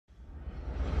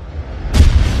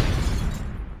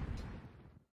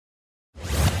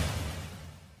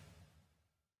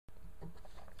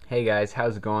Hey guys,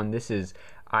 how's it going? This is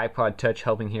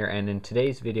iPodTouchHelping here, and in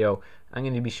today's video I'm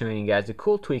going to be showing you guys a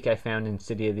cool tweak I found in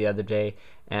Cydia the other day,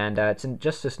 and it's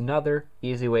just another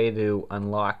easy way to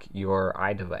unlock your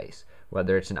iDevice,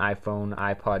 whether it's an iPhone,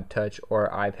 iPod Touch, or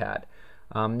iPad.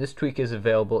 This tweak is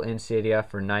available in Cydia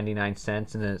for 99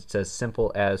 cents, and it's as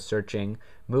simple as searching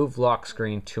Move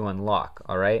Losckscreen To Unlock,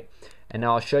 alright? And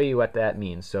now I'll show you what that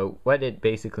means. So what it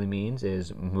basically means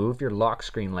is move your lock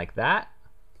screen like that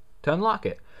to unlock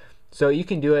it. So you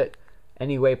can do it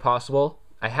any way possible.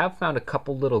 I have found a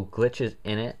couple little glitches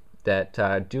in it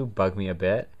that do bug me a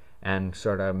bit and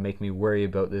sort of make me worry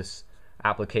about this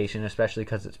application, especially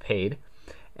because it's paid.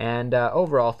 And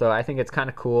overall though, I think it's kind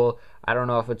of cool. I don't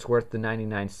know if it's worth the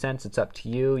 99 cents. It's up to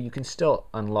you. You can still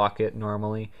unlock it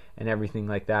normally and everything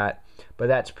like that. But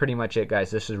that's pretty much it,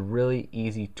 guys. This is a really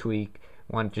easy tweak.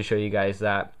 Wanted to show you guys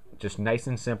that. Just nice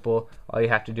and simple. All you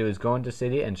have to do is go into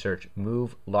Cydia and search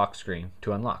Move Losckscreen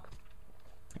To Unlock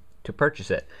to purchase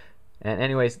it. And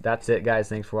anyways, that's it, guys.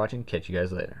 Thanks for watching. Catch you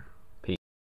guys later.